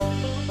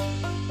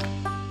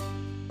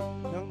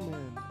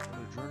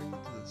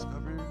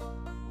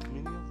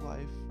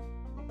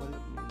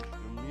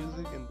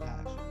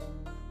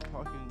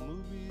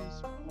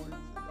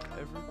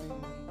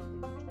everything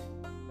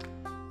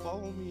includes.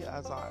 Follow me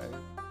as I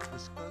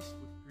discuss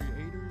with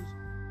creators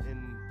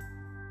and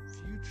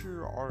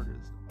future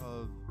artists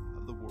of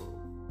the world.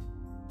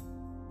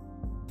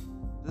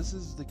 This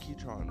is the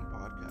Keytron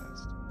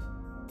podcast.